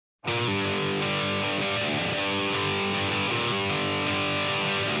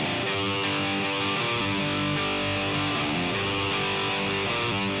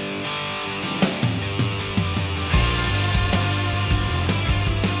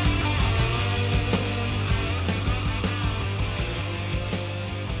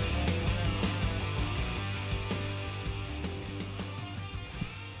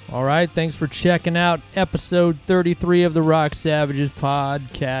All right, thanks for checking out episode 33 of the Rock Savages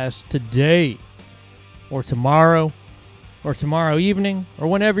podcast today, or tomorrow evening, or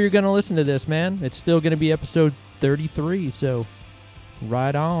whenever you're going to listen to this, man. It's still going to be episode 33, so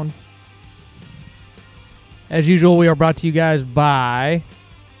right on. As usual, we are brought to you guys by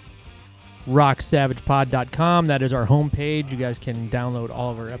rocksavagepod.com. That is our homepage. You guys can download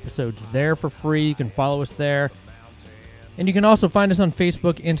all of our episodes there for free. You can follow us there. And you can also find us on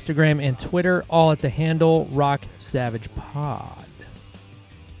Facebook, Instagram, and Twitter, all at the handle Rock Savage Pod.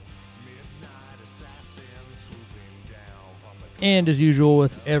 And as usual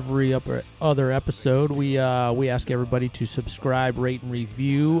with every other episode, we ask everybody to subscribe, rate, and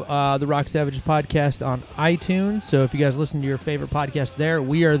review the Rock Savages podcast on iTunes. So if you guys listen to your favorite podcast there,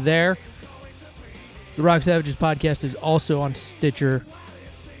 we are there. The Rock Savages podcast is also on Stitcher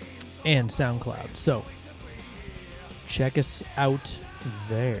and SoundCloud. So check us out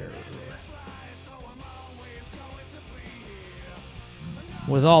there.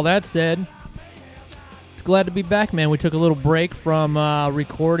 With all that said, it's glad to be back, man. We took a little break from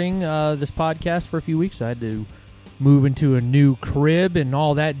recording this podcast for a few weeks. I had to move into a new crib and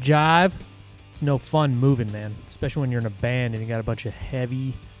all that jive. It's no fun moving, man, especially when you're in a band and you got a bunch of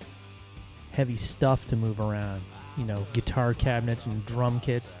heavy stuff to move around. You know, guitar cabinets and drum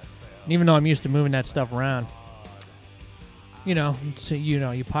kits. And even though I'm used to moving that stuff around, you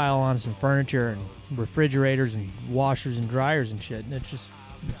pile on some furniture and refrigerators and washers and dryers and shit, and it's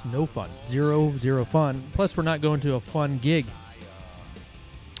no fun. Zero fun. Plus, we're not going to a fun gig.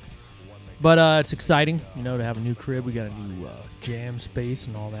 But it's exciting, to have a new crib. We got a new jam space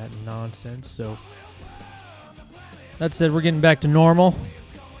and all that nonsense. So, that said, we're getting back to normal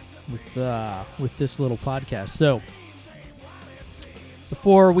with this little podcast. So,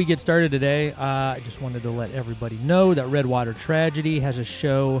 before we get started today, I just wanted to let everybody know that Redwater Tragedy has a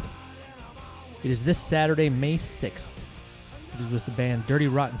show. It is this Saturday, May 6th. It is with the band Dirty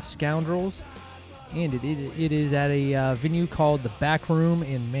Rotten Scoundrels, and it is at a venue called The Back Room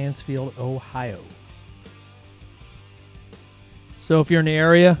in Mansfield, Ohio. So if you're in the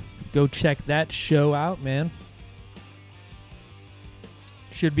area, go check that show out, man.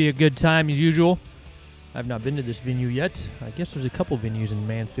 Should be a good time as usual. I've not been to this venue yet. I guess there's a couple venues in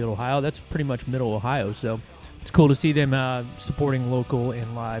Mansfield, Ohio. That's pretty much middle Ohio, so it's cool to see them supporting local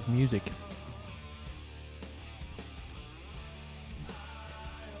and live music.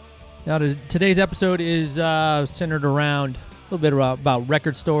 Now, today's episode is centered around a little bit about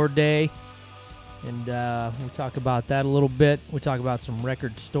Record Store Day, and we'll talk about that a little bit. We talk about some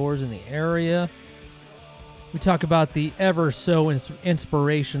record stores in the area. We talk about the ever so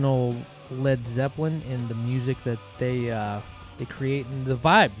inspirational Led Zeppelin and the music that they create and the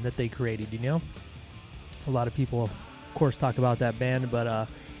vibe that they created. A lot of people, of course, talk about that band, but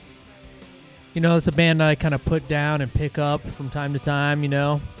it's a band that I kind of put down and pick up from time to time.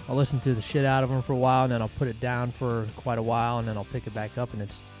 I'll listen to the shit out of them for a while, and then I'll put it down for quite a while, and then I'll pick it back up, and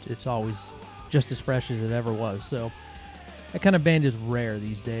it's always just as fresh as it ever was. So that kind of band is rare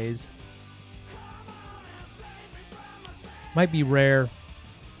these days. Might be rare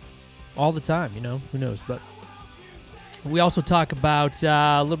all the time, who knows. But we also talk about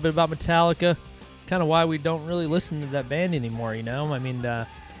a little bit about Metallica, kind of why we don't really listen to that band anymore, I mean,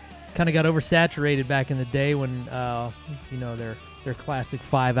 kind of got oversaturated back in the day when, their classic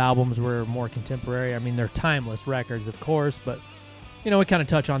 5 albums were more contemporary. I mean, they're timeless records, of course, but, we kind of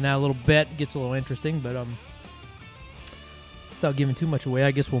touch on that a little bit. It gets a little interesting, but without giving too much away,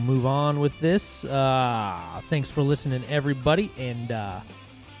 I guess we'll move on with this. Thanks for listening, everybody, and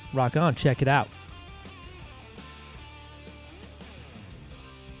rock on. Check it out.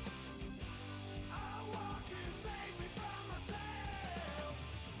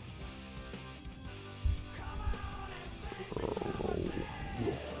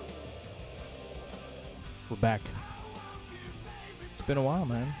 We're back. It's been a while,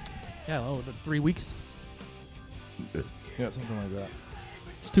 man. Yeah, 3 weeks. Yeah, something like that.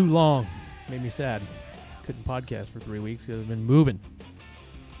 It's too long. Made me sad. Couldn't podcast for 3 weeks because I've been moving.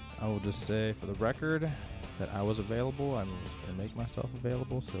 I will just say, for the record, that I was available. I was going to make myself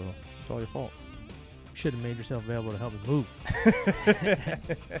available, so it's all your fault. You should have made yourself available to help me move.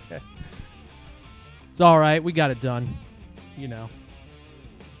 It's all right. We got it done.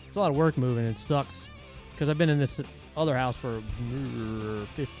 It's a lot of work moving. It sucks. Because I've been in this other house for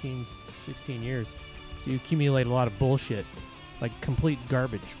 15, 16 years. So you accumulate a lot of bullshit. Like complete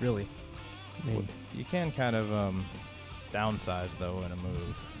garbage, really. I mean, you can kind of downsize, though, in a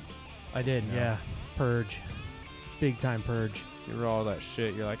move. I did, yeah. Purge. Big time purge. Get rid of all that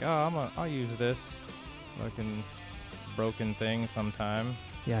shit. You're like, oh, I'll use this fucking broken thing sometime.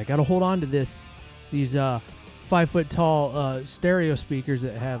 Yeah, I got to hold on to these 5 foot tall stereo speakers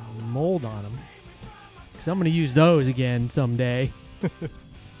that have mold on them. Because I'm going to use those again someday.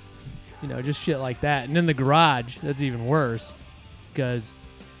 Just shit like that. And in the garage, that's even worse. Because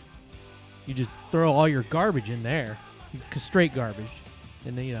you just throw all your garbage in there. Straight garbage.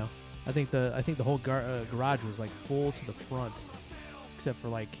 And then, I think the whole garage was like full to the front. Except for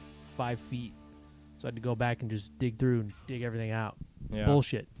like 5 feet. So I had to go back and just dig through and dig everything out. Yeah.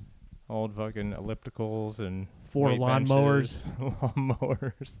 Bullshit. Old fucking ellipticals and 4 weight lawnmowers. benches,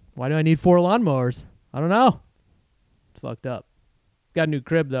 lawnmowers. Why do I need 4 lawnmowers? I don't know. It's fucked up. Got a new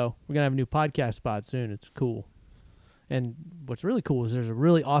crib, though. We're going to have a new podcast spot soon. It's cool. And what's really cool is there's a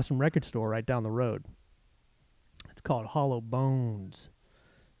really awesome record store right down the road. It's called Hollow Bones.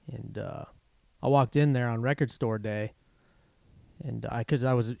 And I walked in there on record store day. And because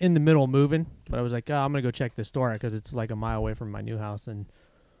I was in the middle of moving, but I was like, I'm going to go check this store out because it's like a mile away from my new house. And,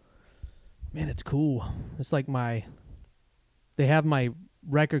 man, it's cool. It's like they have my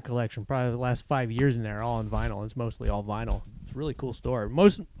record collection, probably the last 5 years in there, all on vinyl. It's mostly all vinyl. It's a really cool store.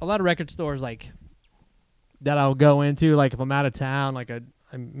 A lot of record stores like that I'll go into, like if I'm out of town, like I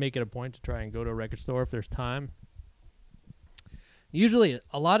make it a point to try and go to a record store if there's time. Usually,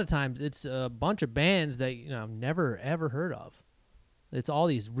 a lot of times, it's a bunch of bands that I've never ever heard of. It's all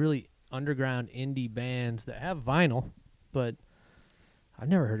these really underground indie bands that have vinyl, but I've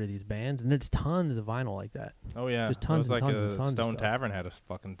never heard of these bands, and there's tons of vinyl like that. Oh yeah, just tons and tons and tons. Stone Tavern had a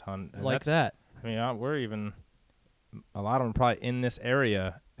fucking ton like that. I mean, we're even a lot of them probably in this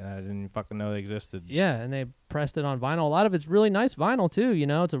area, and I didn't even fucking know they existed. Yeah, and they pressed it on vinyl. A lot of it's really nice vinyl too.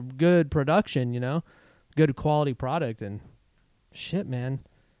 It's a good production. Good quality product, and shit, man.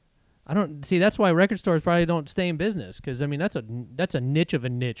 I don't see. That's why record stores probably don't stay in business because I mean that's a niche of a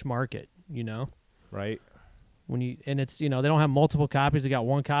niche market. Right. It's they don't have multiple copies. They got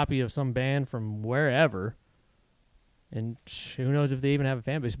one copy of some band from wherever, and who knows if they even have a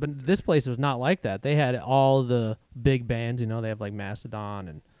fan base. But this place was not like that. They had all the big bands. They have like Mastodon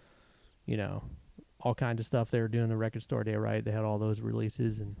and all kinds of stuff. They were doing the record store day, right? They had all those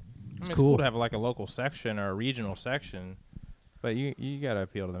releases, and it's cool to have like a local section or a regional section. But you got to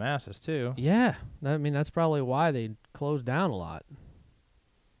appeal to the masses, too. Yeah. I mean, that's probably why they closed down a lot.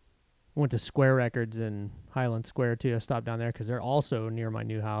 Went to Square Records in Highland Square, too. I stopped down there because they're also near my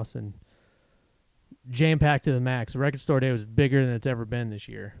new house and jam-packed to the max. The record store day was bigger than it's ever been this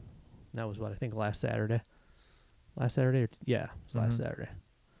year. And that was, I think last Saturday. Last Saturday? Yeah, it was last Saturday.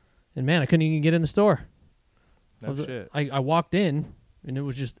 And, man, I couldn't even get in the store. No shit. I walked in, and it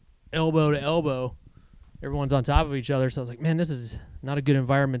was just elbow to elbow. Everyone's on top of each other, so I was like, man, this is not a good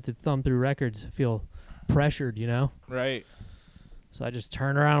environment to thumb through records. I feel pressured, Right. So I just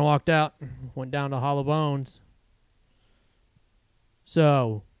turned around and walked out, went down to Hollow Bones.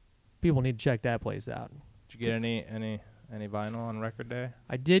 So people need to check that place out. Did you get any vinyl on record day?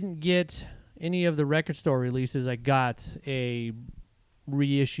 I didn't get any of the record store releases. I got a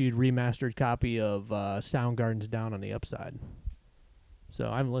reissued, remastered copy of Soundgarden's Down on the Upside. So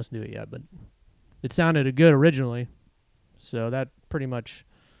I haven't listened to it yet, but it sounded good originally, so that pretty much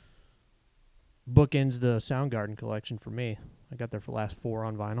bookends the Soundgarden collection for me. I got their last 4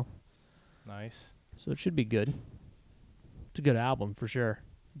 on vinyl. Nice. So it should be good. It's a good album for sure.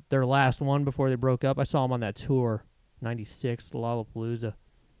 Their last one before they broke up, I saw them on that tour, 96, Lollapalooza.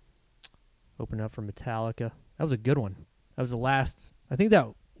 Opened up for Metallica. That was a good one. That was the last, I think that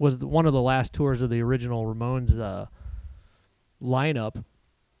was one of the last tours of the original Ramones lineup.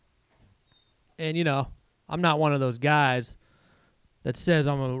 And, I'm not one of those guys that says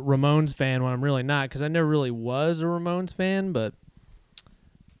I'm a Ramones fan when I'm really not, because I never really was a Ramones fan, but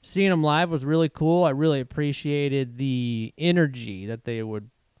seeing them live was really cool. I really appreciated the energy that they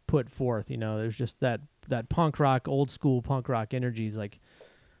would put forth. There's just that punk rock, old school punk rock energy is like,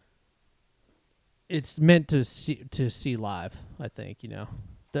 it's meant to see live, I think,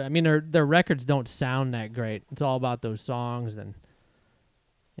 their records don't sound that great. It's all about those songs and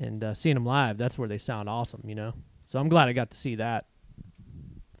seeing them live, that's where they sound awesome, So I'm glad I got to see that.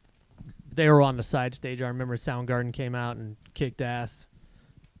 They were on the side stage. I remember Soundgarden came out and kicked ass.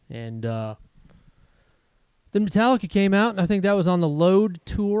 And then Metallica came out, and I think that was on the Load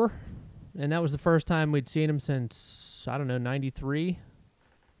tour. And that was the first time we'd seen them since, 93,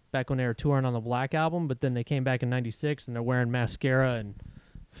 back when they were touring on the Black Album. But then they came back in 96, and they're wearing mascara and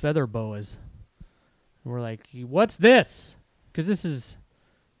feather boas. And we're like, what's this? Because this is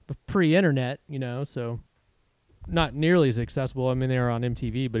pre-internet, so not nearly as accessible. I mean, they were on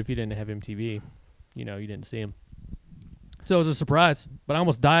MTV, but if you didn't have MTV, you didn't see them. So it was a surprise, but I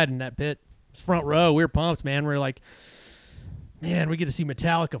almost died in that pit. It was front row. We were pumped, man. We were like, Man, we get to see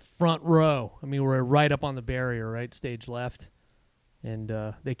Metallica front row. I mean, we're right up on the barrier, right? Stage left. And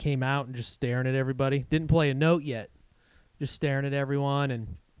they came out and just staring at everybody. Didn't play a note yet. Just staring at everyone.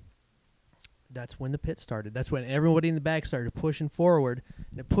 And that's when the pit started. That's when everybody in the back started pushing forward.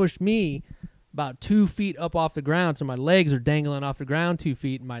 And it pushed me about 2 feet up off the ground. So my legs are dangling off the ground 2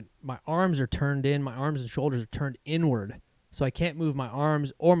 feet. And my arms are turned in. My arms and shoulders are turned inward. So I can't move my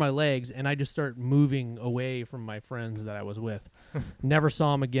arms or my legs, and I just start moving away from my friends that I was with. Never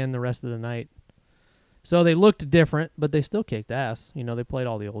saw them again the rest of the night. So they looked different, but they still kicked ass. You know, they played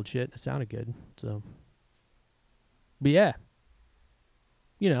all the old shit. It sounded good. So, but yeah,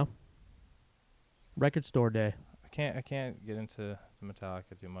 you know, record store day. I can't get into the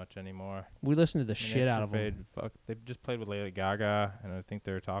Metallica too much anymore. We listened to the shit out of them. They just played with Lady Gaga, and I think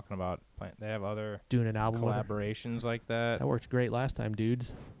they're talking about they have other doing an album collaborations like that. That worked great last time,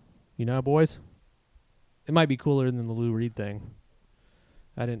 dudes. You know, boys. It might be cooler than the Lou Reed thing.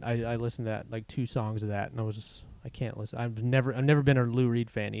 I listened to that, like 2 songs of that, and I can't listen. I've never been a Lou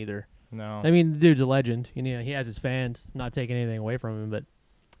Reed fan either. No. I mean, the dude's a legend. You know, he has his fans. I'm not taking anything away from him, but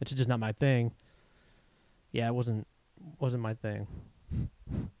it's just not my thing. Yeah, it wasn't my thing.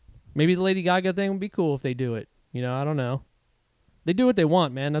 Maybe the Lady Gaga thing would be cool if they do it. You know, I don't know. They do what they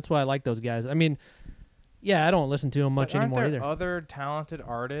want, man. That's why I like those guys. I mean, yeah, I don't listen to them much anymore either. Aren't there other talented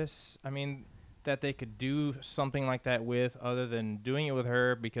artists, I mean, that they could do something like that with other than doing it with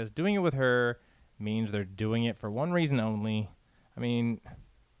her? Because doing it with her means they're doing it for one reason only. I mean,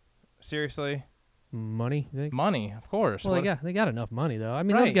 seriously? Money? Money, of course. Well, they got enough money, though. I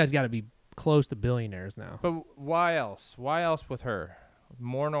mean, those guys got to be close to billionaires now. But why else? Why else with her?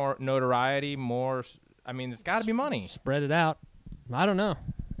 More notoriety, more... I mean, it's got to be money. Spread it out. I don't know.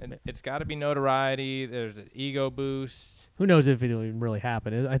 It's got to be notoriety. There's an ego boost. Who knows if it'll even really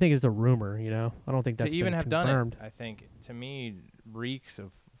happen? I think it's a rumor, you know? I don't think that's to even have confirmed. done it, I think, to me, reeks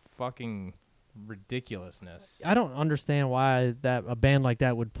of fucking ridiculousness. I don't understand why a band like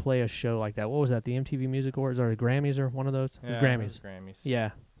that would play a show like that. What was that, the MTV Music Awards or the Grammys or one of those? Yeah, it was Grammys. It was Grammys. Yeah.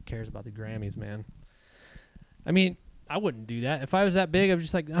 Who cares about the Grammys, man? I mean, I wouldn't do that. If I was that big, I was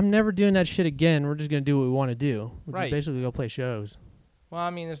just like, I'm never doing that shit again. We're just going to do what we want to do, which is basically go play shows. Well, I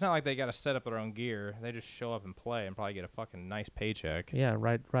mean, it's not like they got to set up their own gear. They just show up and play and probably get a fucking nice paycheck. Yeah,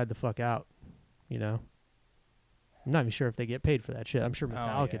 ride the fuck out, you know? I'm not even sure if they get paid for that shit. I'm sure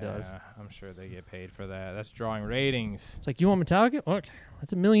Metallica does. I'm sure they get paid for that. That's drawing ratings. It's like, you want Metallica? Okay,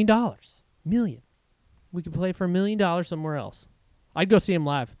 that's $1 million. Million. We could play for $1 million somewhere else. I'd go see them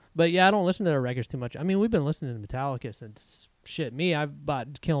live. But yeah, I don't listen to their records too much. I mean, we've been listening to Metallica since I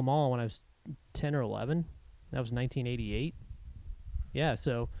bought Kill 'Em All when I was 10 or 11. That was 1988. Yeah,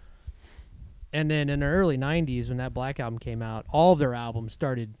 so, and then in the early 90s when that Black Album came out, all of their albums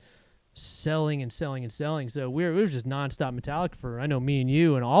started selling and selling and selling. So it was just nonstop Metallica for, I know, me and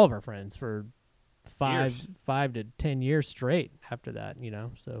you and all of our friends for 5 to 10 years straight after that, you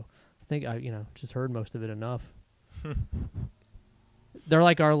know. So I think I just heard most of it enough. They're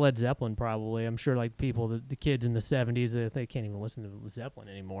like our Led Zeppelin, probably. I'm sure, like people, the kids in the 70s, they can't even listen to Led Zeppelin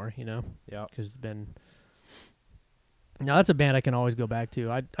anymore, you know? Yeah. Because it's been... Now, that's a band I can always go back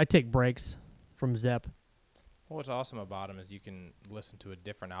to. I take breaks from Zepp. Well, what's awesome about them is you can listen to a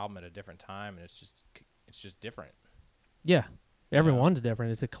different album at a different time, and it's just different. Yeah. Everyone's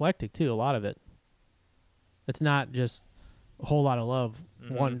different. It's eclectic, too, a lot of it. It's not just a whole lot of love.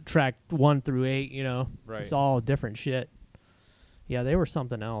 Mm-hmm. One track 1 through 8, you know? Right. It's all different shit. Yeah, they were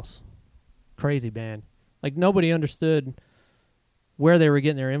something else. Crazy band. Like, nobody understood where they were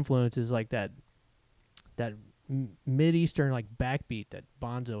getting their influences, like that mid-eastern like backbeat that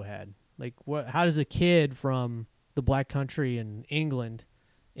Bonzo had. Like, how does a kid from the black country in England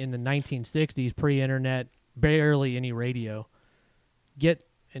in the 1960s, pre-internet, barely any radio, get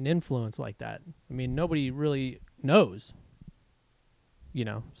an influence like that? I mean, nobody really knows, you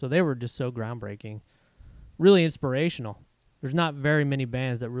know. So they were just so groundbreaking, really inspirational. There's not very many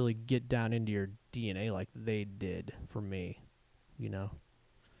bands that really get down into your DNA like they did for me, you know.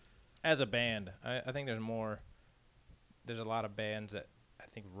 As a band, I think there's a lot of bands that I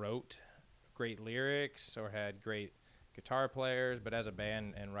think wrote great lyrics or had great guitar players, but as a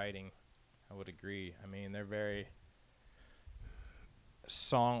band and writing, I would agree. I mean, they're very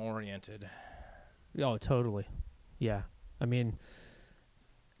song-oriented. Oh, totally. Yeah. I mean,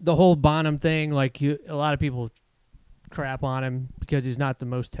 the whole Bonham thing, like a lot of people crap on him because he's not the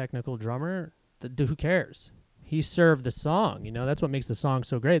most technical drummer. Who cares? He served the song, you know. That's what makes the song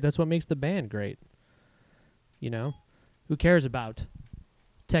so great. That's what makes the band great. You know? Who cares about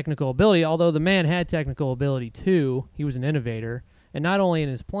technical ability? Although the man had technical ability too. He was an innovator, and not only in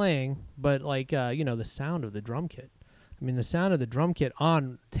his playing, but like the sound of the drum kit. I I mean, the sound of the drum kit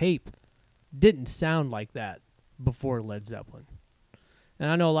on tape didn't sound like that before Led Zeppelin. And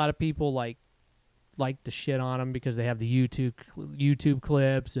I know a lot of people like to shit on them because they have the YouTube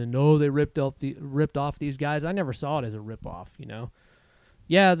clips and they ripped off these guys. I never saw it as a rip off, you know.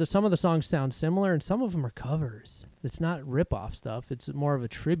 Yeah, some of the songs sound similar and some of them are covers. It's not rip off stuff. It's more of a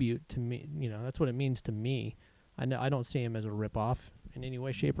tribute to me. You know, that's what it means to me. I don't see him as a rip off in any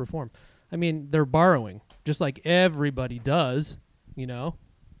way, shape, or form. I mean, they're borrowing, just like everybody does, you know.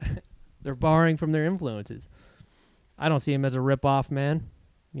 They're borrowing from their influences. I don't see him as a rip off, man,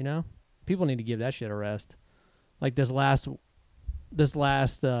 you know. People need to give that shit a rest. Like this last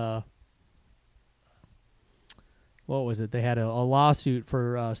what was it? They had a lawsuit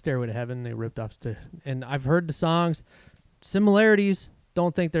for Stairway to Heaven. They ripped off and I've heard the songs. Similarities,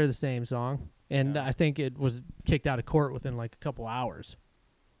 don't think they're the same song. And I think it was kicked out of court within like a couple hours.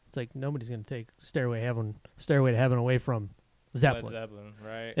 It's like nobody's going to take Stairway to Heaven away from Zeppelin. Led Zeppelin,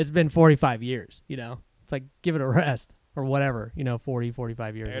 right? It's been 45 years, you know. It's like give it a rest or whatever, you know, 40,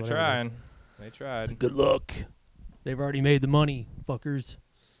 45 years. They're trying. They tried. Good luck. They've already made the money, fuckers.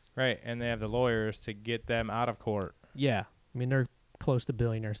 Right, and they have the lawyers to get them out of court. Yeah. I mean, they're close to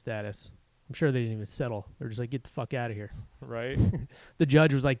billionaire status. I'm sure they didn't even settle. They're just like, get the fuck out of here. Right. The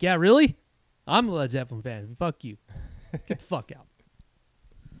judge was like, yeah, really? I'm a Led Zeppelin fan. Fuck you. Get the fuck out.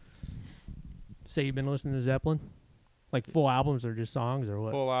 Say you've been listening to Zeppelin? Like full albums or just songs or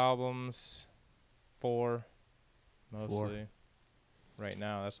what? Full albums, 4, mostly. 4. Right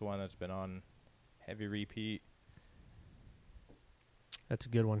now, that's the one that's been on heavy repeat. That's a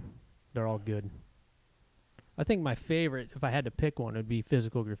good one. They're all good. I think my favorite, if I had to pick one, would be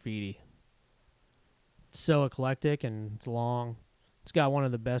Physical Graffiti. It's so eclectic and it's long. It's got one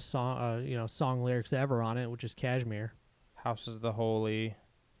of the best song lyrics ever on it, which is Kashmir. Houses of the Holy.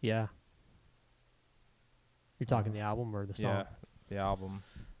 Yeah. You're talking the album or the song? Yeah, the album.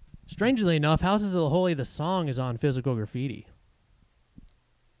 Strangely enough, Houses of the Holy, the song is on Physical Graffiti.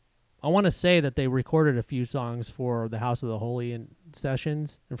 I want to say that they recorded a few songs for the House of the Holy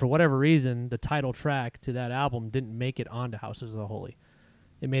sessions, and for whatever reason, the title track to that album didn't make it onto Houses of the Holy.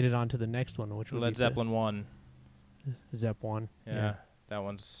 It made it onto the next one, which would Led Zeppelin 1. Zepp 1. Yeah, that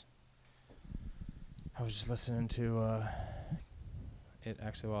one's... I was just listening to it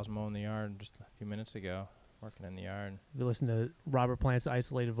actually while I was mowing the yard just a few minutes ago, working in the yard. Have you listened to Robert Plant's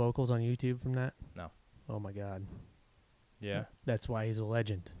isolated vocals on YouTube from that? No. Oh, my God. Yeah. That's why he's a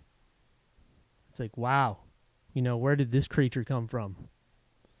legend. It's like, wow. You know, where did this creature come from?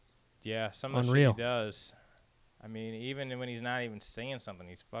 Yeah, some of the shit he does. I mean, even when he's not even singing something,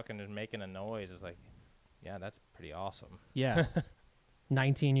 he's fucking just making a noise. It's like, yeah, that's pretty awesome. Yeah.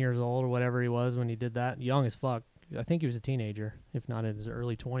 19 years old or whatever he was when he did that. Young as fuck. I think he was a teenager, if not in his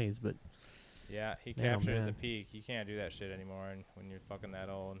early 20s. But yeah, he captured at the peak. You can't do that shit anymore. And when you're fucking that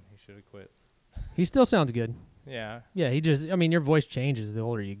old, he should have quit. He still sounds good. Yeah. Yeah, I mean, your voice changes the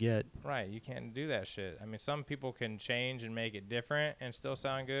older you get. Right. You can't do that shit. I mean, some people can change and make it different and still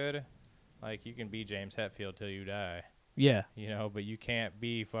sound good. Like, you can be James Hetfield till you die. Yeah. You know, but you can't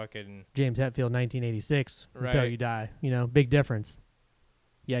be fucking... James Hetfield, 1986, until you die. You know, big difference.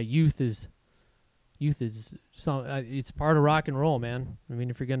 Yeah, youth is some. It's part of rock and roll, man. I mean,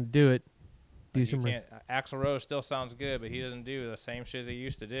 if you're going to do it, do some... Axl Rose still sounds good, but he doesn't do the same shit he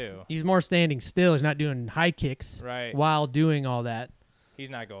used to do. He's more standing still. He's not doing high kicks while doing all that. He's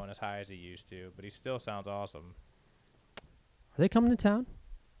not going as high as he used to, but he still sounds awesome. Are they coming to town?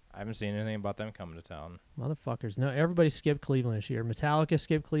 I haven't seen anything about them coming to town. Motherfuckers. No, everybody skipped Cleveland this year. Metallica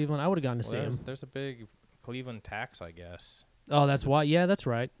skipped Cleveland. I would have gone to see them. There's a big Cleveland tax, I guess. Oh, that's why? Yeah, that's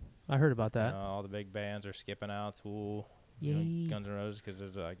right. I heard about that. All the big bands are skipping out. Tool, Guns N' Roses,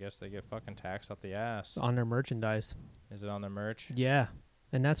 because I guess they get fucking taxed out the ass. On their merchandise. Is it on their merch? Yeah.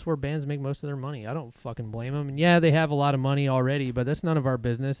 And that's where bands make most of their money. I don't fucking blame them. And yeah, they have a lot of money already, but that's none of our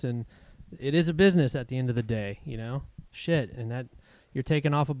business. And it is a business at the end of the day, you know? Shit. And that you're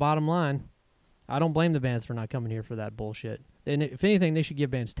taking off a bottom line. I don't blame the bands for not coming here for that bullshit. And if anything, they should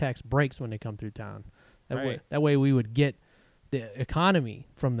give bands tax breaks when they come through town. That way we would get the economy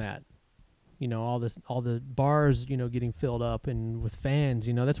from that. You know, all the bars, you know, getting filled up and with fans,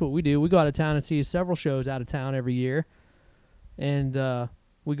 you know, that's what we do. We go out of town and see several shows out of town every year. And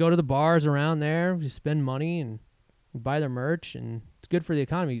we go to the bars around there, we spend money and we buy their merch, and it's good for the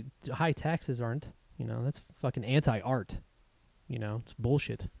economy. High taxes aren't, you know, that's fucking anti-art. You know, it's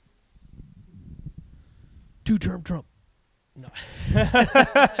bullshit. Two-term Trump. No.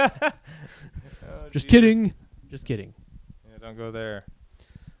 Just kidding. Just kidding. Yeah, don't go there.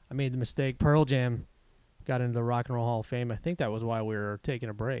 I made the mistake. Pearl Jam got into the Rock and Roll Hall of Fame. I think that was why we were taking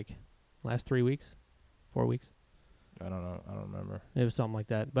a break. Last 3 weeks? 4 weeks? I don't know. I don't remember. It was something like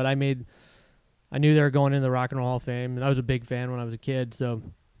that. But I knew they were going into the Rock and Roll Hall of Fame, and I was a big fan when I was a kid. So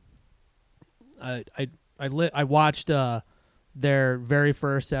I watched their very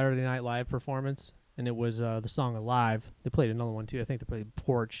first Saturday Night Live performance, and it was the song "Alive." They played another one too. I think they played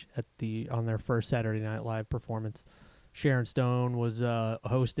 "Porch" on their first Saturday Night Live performance. Sharon Stone was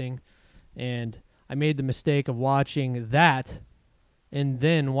hosting, and I made the mistake of watching that, and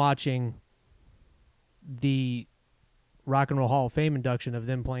then watching the Rock and Roll Hall of Fame induction of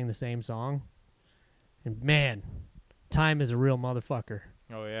them playing the same song. And man, time is a real motherfucker.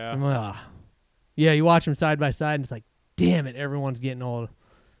 Oh, yeah? I'm like, yeah, you watch them side by side, and it's like, damn it, everyone's getting old.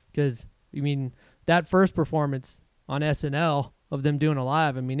 Because, I mean, that first performance on SNL of them doing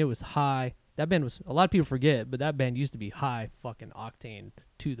Alive, I mean, it was high. That band was, a lot of people forget, but that band used to be high fucking octane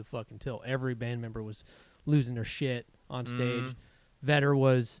to the fucking till. Every band member was losing their shit on stage. Vetter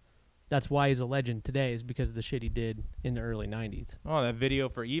was, that's why he's a legend today, is because of the shit he did in the early 90s. Oh, that video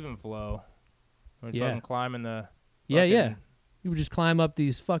for Even Flow. When fucking climbing the... Yeah. You would just climb up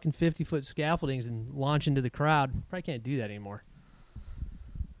these fucking 50-foot scaffoldings and launch into the crowd. Probably can't do that anymore.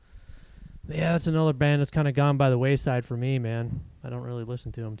 But yeah, that's another band that's kind of gone by the wayside for me, man. I don't really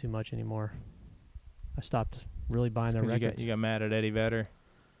listen to them too much anymore. I stopped really buying their records. You got mad at Eddie Vedder.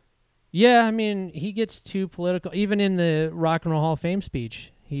 Yeah, I mean, he gets too political. Even in the Rock and Roll Hall of Fame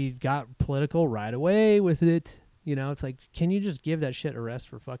speech, he got political right away with it. You know, it's like, can you just give that shit a rest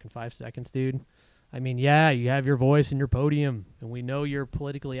for fucking 5 seconds, dude? I mean, yeah, you have your voice and your podium, and we know you're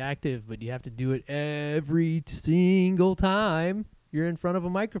politically active, but you have to do it every single time you're in front of a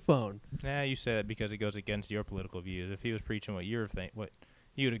microphone. Nah, you said it because it goes against your political views. If he was preaching what you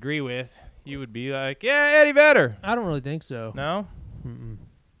would agree with, you would be like, yeah, Eddie Vedder. I don't really think so. No? Mm-mm.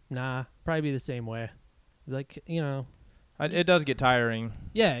 Nah, probably be the same way. Like, you know. It does get tiring.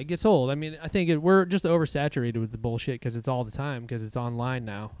 Yeah, it gets old. I mean, I think we're just oversaturated with the bullshit because it's all the time, because it's online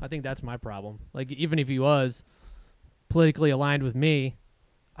now. I think that's my problem. Like, even if he was politically aligned with me,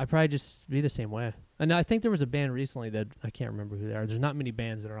 I'd probably just be the same way. And I think there was a band recently that I can't remember who they are. There's not many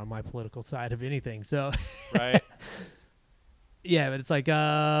bands that are on my political side of anything. So, right. Yeah, but it's like,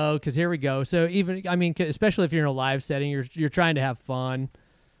 oh, because here we go. So even, I mean, especially if you're in a live setting, you're trying to have fun,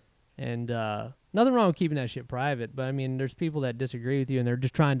 and nothing wrong with keeping that shit private. But I mean, there's people that disagree with you, and they're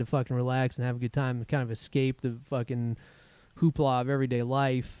just trying to fucking relax and have a good time and kind of escape the fucking hoopla of everyday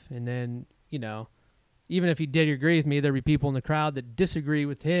life. And then, you know, even if he did agree with me, there'd be people in the crowd that disagree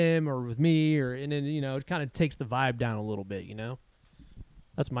with him or with me, and then, you know, it kind of takes the vibe down a little bit, you know?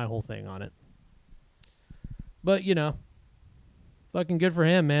 That's my whole thing on it. But, you know, fucking good for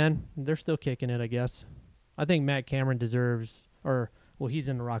him, man. They're still kicking it, I guess. I think Matt Cameron deserves, he's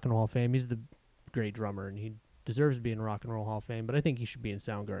in the Rock and Roll Hall of Fame. He's the great drummer, and he deserves to be in the Rock and Roll Hall of Fame, but I think he should be in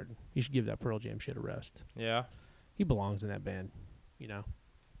Soundgarden. He should give that Pearl Jam shit a rest. Yeah. He belongs in that band, you know?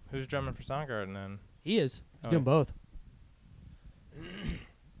 Who's drumming for Soundgarden then? He is. He's doing both.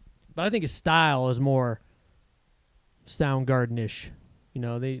 But I think his style is more Soundgarden-ish. You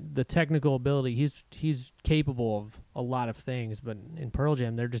know, the technical ability, he's capable of a lot of things, but in Pearl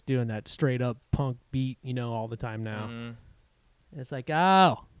Jam, they're just doing that straight-up punk beat, you know, all the time now. Mm-hmm. It's like,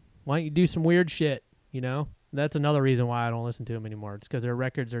 oh, why don't you do some weird shit, you know? That's another reason why I don't listen to them anymore. It's because their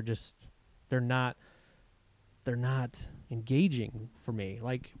records are just, they're not engaging for me.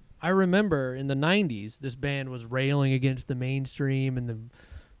 Like, I remember in the 90s, this band was railing against the mainstream and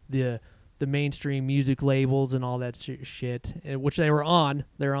the mainstream music labels and all that shit, which they were on.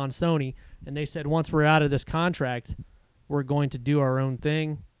 They're on Sony, and they said, once we're out of this contract, we're going to do our own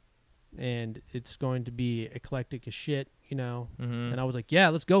thing, and it's going to be eclectic as shit, you know? Mm-hmm. And I was like, yeah,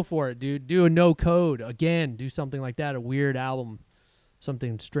 let's go for it, dude. Do a no code again. Do something like that, a weird album,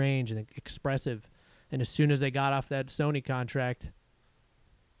 something strange and expressive. And as soon as they got off that Sony contract,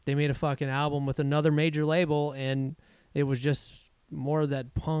 they made a fucking album with another major label, and it was just more of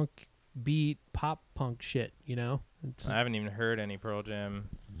that punk beat, pop punk shit, you know? I haven't even heard any Pearl Jam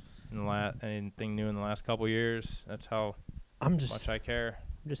anything new in the last couple years. That's how much I care.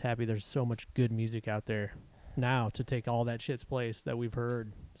 I'm just happy there's so much good music out there now to take all that shit's place that we've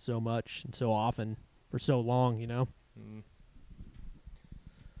heard so much and so often for so long, you know?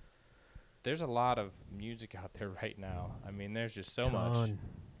 There's a lot of music out there right now. I mean, there's just so much.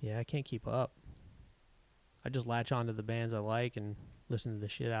 Yeah, I can't keep up. I just latch on to the bands I like and listen to the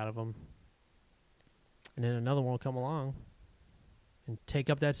shit out of them. And then another one will come along and take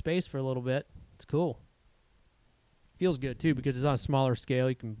up that space for a little bit. It's cool. Feels good, too, because it's on a smaller scale.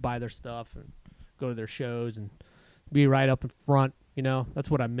 You can buy their stuff and go to their shows and be right up in front, you know? That's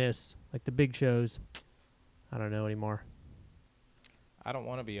what I miss. Like the big shows, I don't know anymore. I don't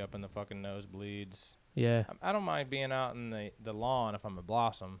want to be up in the fucking nosebleeds. Yeah. I don't mind being out in the lawn if I'm a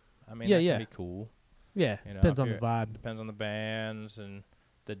Blossom. I mean, Yeah, that yeah. can be cool. Yeah. You know, Depends if on the you're- vibe. Depends on the bands and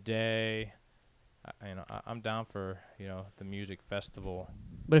the day. I'm down for the music festival.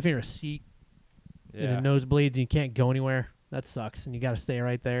 But if you're in a seat Yeah. and it nosebleeds and you can't go anywhere, that sucks. And you got to stay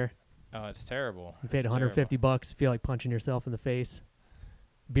right there. Oh, it's terrible. You paid It's $150. Feel like punching yourself in the face.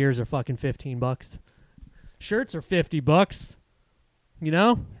 Beers are fucking $15. Shirts are $50. You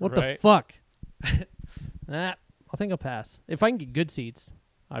know what the Right. fuck? I think I'll pass. If I can get good seats,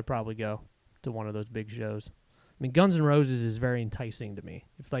 I'd probably go to one of those big shows. I mean, Guns N' Roses is very enticing to me.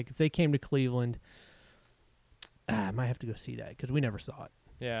 If they came to Cleveland, I might have to go see that because we never saw it.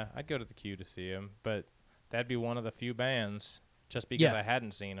 Yeah, I'd go to the queue to see him, but that'd be one of the few bands just because Yeah. I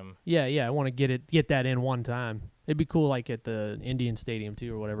hadn't seen him. Yeah, I want to get that in one time. It'd be cool, like at the Indian Stadium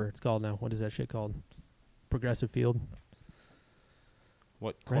too, or whatever it's called now. What is that shit called? Progressive Field.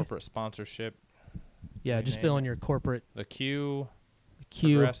 What Right. corporate sponsorship? Yeah, You just name fill it. in your corporate The Q,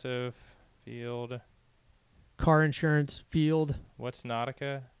 queue, Progressive Field. car insurance field. What's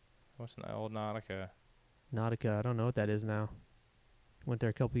Nautica? What's the old Nautica? Nautica, I don't know what that is now. Went there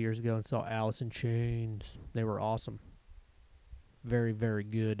a couple years ago and saw Alice in Chains. They were awesome. Very, very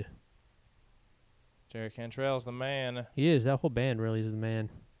good. Jerry Cantrell's the man. He is. That whole band really is the man.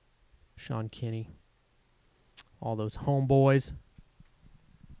 Sean Kinney. All those homeboys.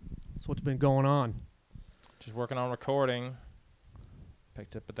 That's what's been going on. Just working on recording.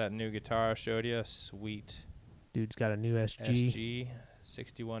 Picked up with that new guitar I showed you. Sweet Dude's got a new SG. SG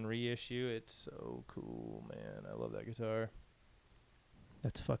 61 reissue. It's so cool, man. I love that guitar.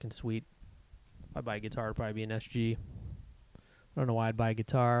 That's fucking sweet. If I buy a guitar, it'd probably be an SG. I don't know why I'd buy a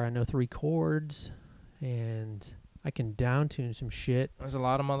guitar. I know 3 chords, and I can down tune some shit. There's a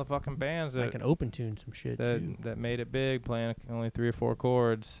lot of motherfucking bands I that can open tune some shit too. that made it big, playing only 3 or 4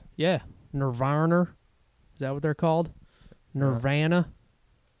 chords. Yeah, Nirvana. Is that what they're called? Nirvana.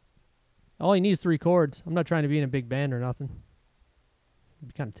 All you need is 3 chords. I'm not trying to be in a big band or nothing. It'd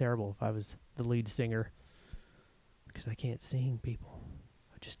be kind of terrible if I was the lead singer, because I can't sing, people.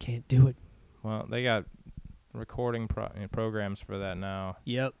 I just can't do it. Well, they got recording programs for that now.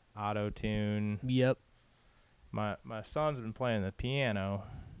 Yep. Auto-Tune. Yep. My son's been playing the piano,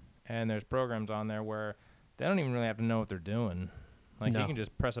 and there's programs on there where they don't even really have to know what they're doing. Like, No. you can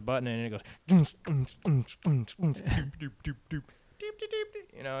just press a button and it goes,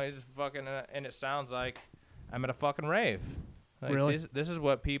 you know, it's fucking, and it sounds like I'm at a fucking rave. Like, Really? This is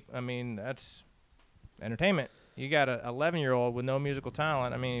what people, I mean, that's entertainment. You got a 11-year-old with no musical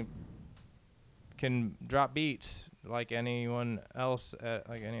talent. I mean, can drop beats like anyone else,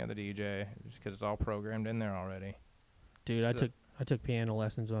 like any other DJ, just because it's all programmed in there already. Dude, So- I took piano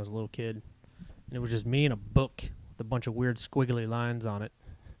lessons when I was a little kid, and it was just me and a book with a bunch of weird squiggly lines on it,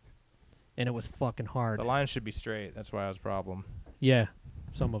 and it was fucking hard. The lines should be straight. That's why I was a problem. Yeah,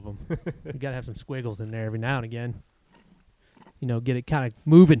 some of them. You gotta have some squiggles in there every now and again. You know, get it kind of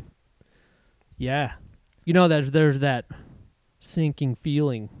moving. Yeah, you know, there's that sinking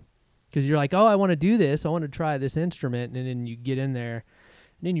feeling, because you're like, oh, I want to do this. I want to try this instrument, and then you get in there,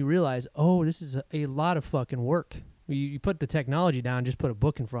 and then you realize, oh, this is a lot of fucking work. You put the technology down, just put a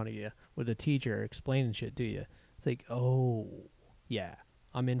book in front of you with a teacher explaining shit to you. It's like, oh, yeah,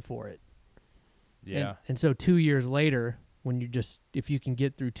 I'm in for it. Yeah. And so 2 years later, when if you can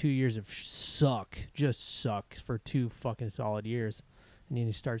get through 2 years of just suck for 2 fucking solid years, and then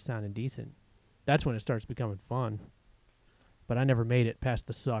you start sounding decent, that's when it starts becoming fun. But I never made it past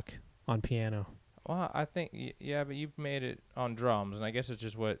the suck on piano. Well, I think, yeah, but you've made it on drums, and I guess it's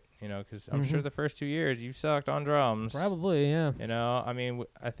just what, because I'm sure Mhm. the first 2 years you sucked on drums. Probably, yeah. You know, I mean,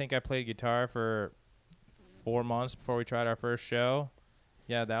 I think I played guitar for 4 months before we tried our first show.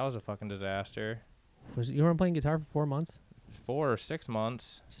 Yeah, that was a fucking disaster. You weren't playing guitar for 4 months? 4 or 6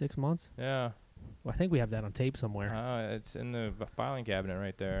 months. 6 months? Yeah. Well, I think we have that on tape somewhere. It's in the filing cabinet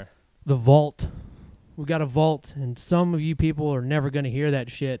right there. The vault. We got a vault, and some of you people are never going to hear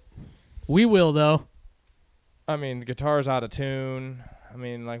that shit. We will, though. I mean, the guitar's out of tune. I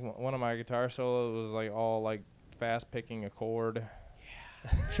mean, like, one of my guitar solos was, like, all, like, fast picking a chord.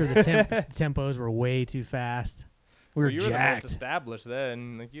 I'm sure the tempos were way too fast. We were Well, you were the jacked. most established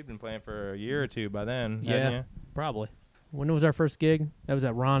then. Like, you'd been playing for a year or 2 by then, Yeah. hadn't you? Probably. When was our first gig? That was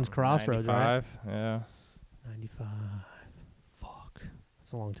at Ron's Crossroads, 95, yeah. right? 95. Fuck.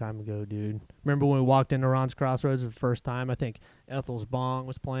 That's a long time ago, dude. Remember when we walked into Ron's Crossroads for the first time? I think Ethel's Bong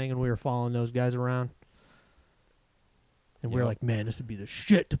was playing, and we were following those guys around. And we were Yep. like, man, this would be the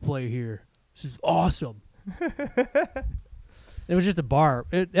shit to play here. This is awesome. It was just a bar.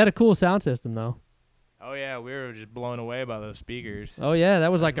 It had a cool sound system, though. Oh, Oh yeah, we were just blown away by those speakers. Oh yeah,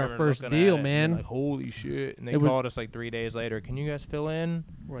 that was I like our remember first looking at deal, it and man. Like, holy shit! And they It was- called us like 3 days later. Can you guys fill in?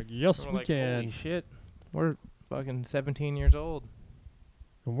 We're like, yes, And we're we like, can, Holy shit! We're fucking 17 years old.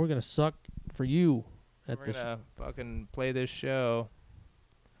 and we're gonna suck for you at We're this. gonna fucking play this show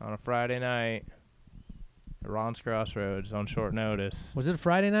on a Friday night at Ron's Crossroads on short notice. Was it a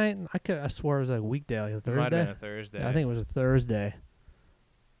Friday night? I swore it was like a weekday, like a It might have been Thursday. a Thursday. Yeah, I think it was a Thursday.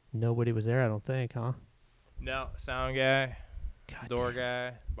 Nobody was there, I don't think, huh? No, sound guy, God door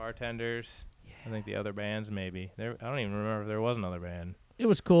damn. guy, bartenders. I think the other bands maybe. I don't even remember if there was another band. It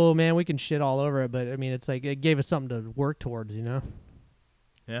was cool, man. We can shit all over it, but I mean, it's like it gave us something to work towards, you know.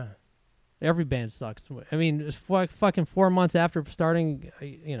 Yeah. Every band sucks. I mean, it's fucking 4 months after starting,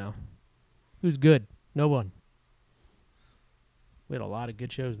 you know, who's good? No one. We had a lot of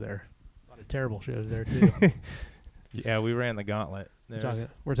good shows there. A lot of terrible shows there, too. Yeah, we ran the gauntlet.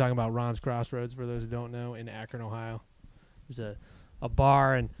 We're talking about Ron's Crossroads, for those who don't know, in Akron, Ohio. There's a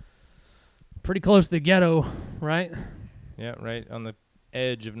bar and pretty close to the ghetto, right? Yeah, right on the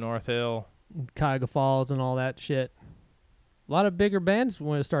edge of North Hill. Cuyahoga Falls and all that shit. A lot of bigger bands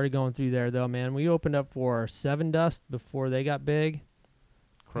when it started going through there, though, man. We opened up for Seven Dust before they got big.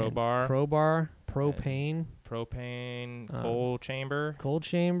 Crowbar. Crowbar, Propane, Propane, Uh, Coal Chamber. Cold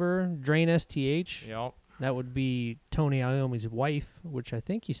Chamber, Drain STH. Yep. That would be Tony Iommi's wife, which I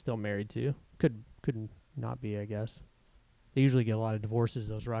think he's still married to. Could not be, I guess. They usually get a lot of divorces,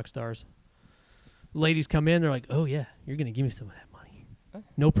 those rock stars. Ladies come in, they're like, oh, yeah, you're going to give me some of that money.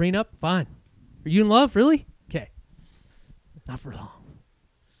 No prenup? Fine. Are you in love? Really? Okay. Not for long.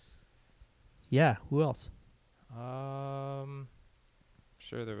 Yeah, who else?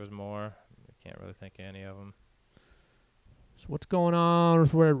 Sure there was more. I can't really think of any of them. So what's going on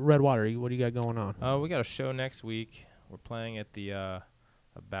with Redwater? What do you got going on? We got a show next week. We're playing at the a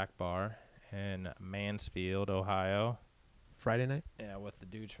back bar in Mansfield, Ohio. Friday night? Yeah, with the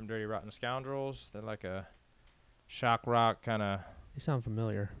dudes from Dirty Rotten Scoundrels. They're like a shock rock kind of They sound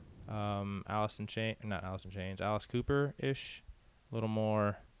familiar. Alice Cooper-ish. A little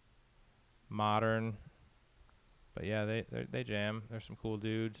more modern. But yeah, they jam. There's some cool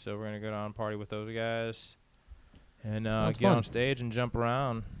dudes, so we're going to go down and party with those guys. And Sounds get fun. on stage and jump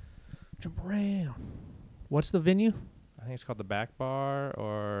around. Jump around. What's the venue? I think it's called the Back Bar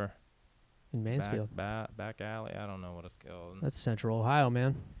or In Mansfield. Back Alley. I don't know what it's called. That's Central Ohio,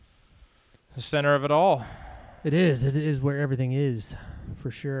 man. The center of it all. It is. It is where everything is, for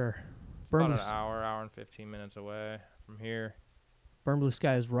sure. About an hour and 15 minutes away from here. Burn Blue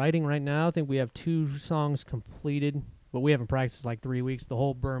Sky is writing right now. I think we have 2 songs completed, but we haven't practiced like 3 weeks. The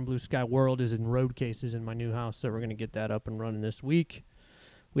whole Burn Blue Sky world is in road cases in my new house, so we're going to get that up and running this week.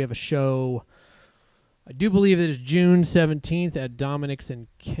 We have a show, I do believe it is June 17th at Dominic's in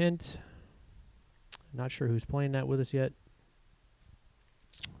Kent. Not sure who's playing that with us yet,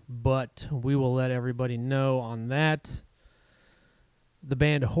 but we will let everybody know on that. The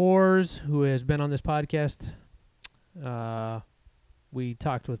band Whores, who has been on this podcast, we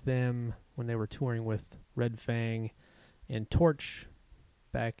talked with them when they were touring with Red Fang and Torch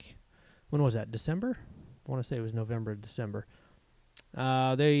back, when was that, December? I want to say it was November, December.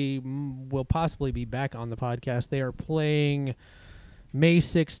 They will possibly be back on the podcast. They are playing May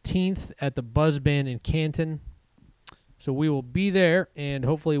 16th at the Buzz Band in Canton. So we will be there, and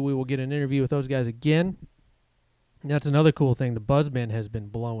hopefully we will get an interview with those guys again. And that's another cool thing. The Buzz Band has been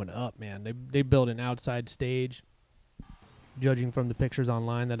blowing up, man. They built an outside stage. Judging from the pictures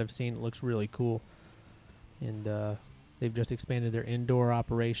online that I've seen, it looks really cool. And they've just expanded their indoor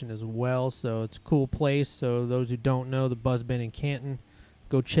operation as well, so it's a cool place. So those who don't know, the Buzz Band in Canton,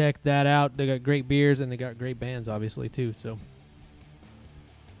 go check that out. They got great beers, and they got great bands, obviously, too. So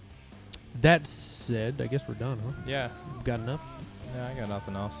that said, I guess we're done, huh? Yeah. We've got enough? Yeah, I got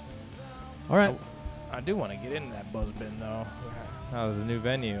nothing else. All right. I do want to get into that Buzz Bin, though. Now the new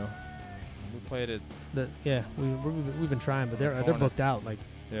venue. We played it. We've been trying, but they're Corner. booked out like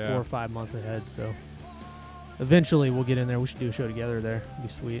Yeah. 4 or 5 months ahead. So eventually we'll get in there. We should do a show together there. It'd be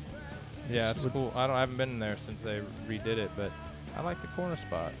sweet. Yeah, it's cool. I haven't been in there since they redid it, but I like the corner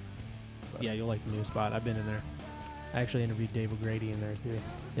spot. But Yeah, you'll like the new spot. I've been in there. I actually interviewed Dave O'Grady in there too,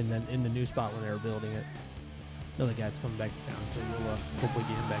 in the new spot when they were building it. Another guy that's coming back to town, so we'll hopefully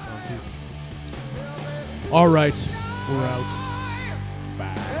get him back on too. All right, we're out.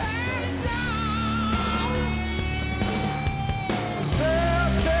 Bye.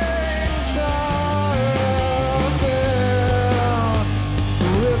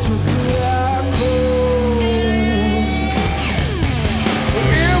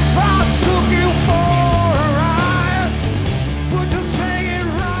 If I took you for a ride, would you take it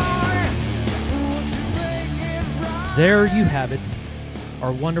right? Would you there you have it,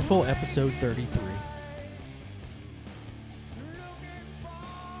 our wonderful episode 33.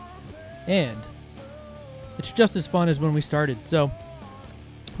 And it's just as fun as when we started, so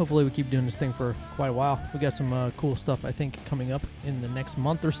hopefully we keep doing this thing for quite a while. We got some cool stuff, I think, coming up in the next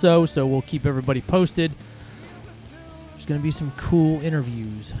month or so we'll keep everybody posted. There's going to be some cool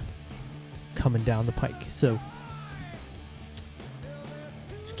interviews coming down the pike, so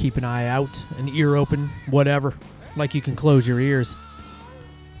just keep an eye out, an ear open, whatever. Like you can close your ears.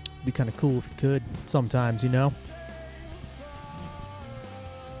 It'd be kind of cool if you could sometimes, you know.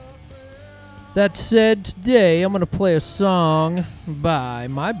 That said, today I'm going to play a song by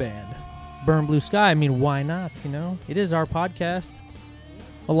my band, Burn Blue Sky. I mean, why not, you know? It is our podcast,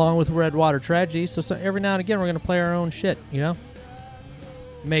 along with Red Water Tragedy, so every now and again we're going to play our own shit, you know?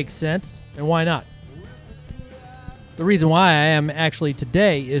 Makes sense, and why not? The reason why I am actually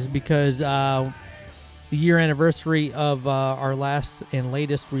today is because the year anniversary of our last and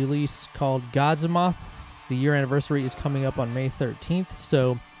latest release called Godsamoth, the year anniversary is coming up on May 13th,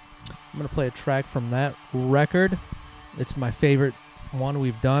 so I'm going to play a track from that record. It's my favorite one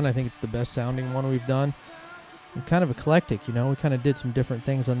we've done. I think it's the best sounding one we've done. I'm kind of eclectic, you know. We kind of did some different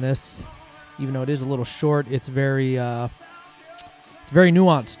things on this. Even though it is a little short, it's very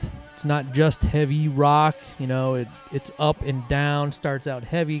nuanced. It's not just heavy rock, you know. It's up and down, starts out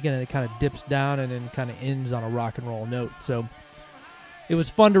heavy, and it kind of dips down and then kind of ends on a rock and roll note. So it was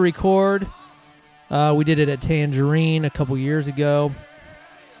fun to record. We did it at Tangerine a couple years ago.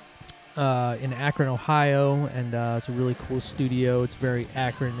 In Akron, Ohio, and it's a really cool studio. It's very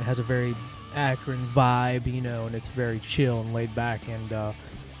Akron. It has a very Akron vibe, you know, and it's very chill and laid back and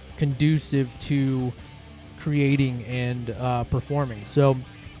conducive to creating and performing. So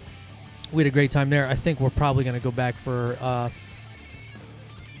we had a great time there. I think we're probably going to go back for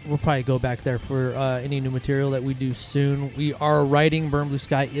any new material that we do soon. We are writing. Burn Blue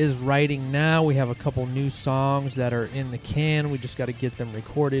Sky is writing now. We have a couple new songs that are in the can. We just got to get them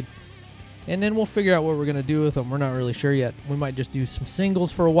recorded. And then we'll figure out what we're going to do with them. We're not really sure yet. We might just do some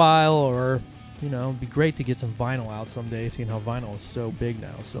singles for a while, or, you know, it'd be great to get some vinyl out someday, seeing how vinyl is so big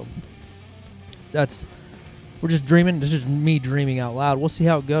now. So we're just dreaming. This is me dreaming out loud. We'll see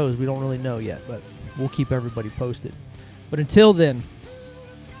how it goes. We don't really know yet, but we'll keep everybody posted. But until then,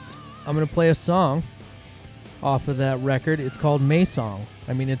 I'm going to play a song off of that record. It's called May Song.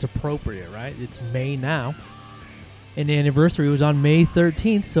 I mean, it's appropriate, right? It's May now. And the anniversary was on May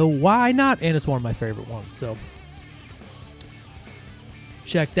 13th, so why not? And it's one of my favorite ones, so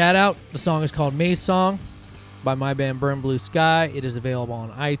check that out. The song is called May Song by my band Burn Blue Sky. It is available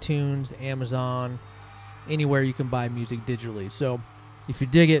on iTunes, Amazon, anywhere you can buy music digitally. So if you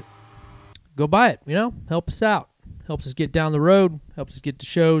dig it, go buy it, you know? Help us out. Helps us get down the road, helps us get to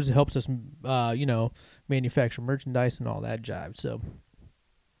shows, it helps us, manufacture merchandise and all that jive. So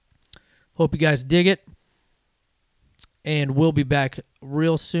hope you guys dig it. And we'll be back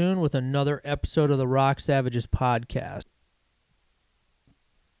real soon with another episode of the Rock Savages podcast.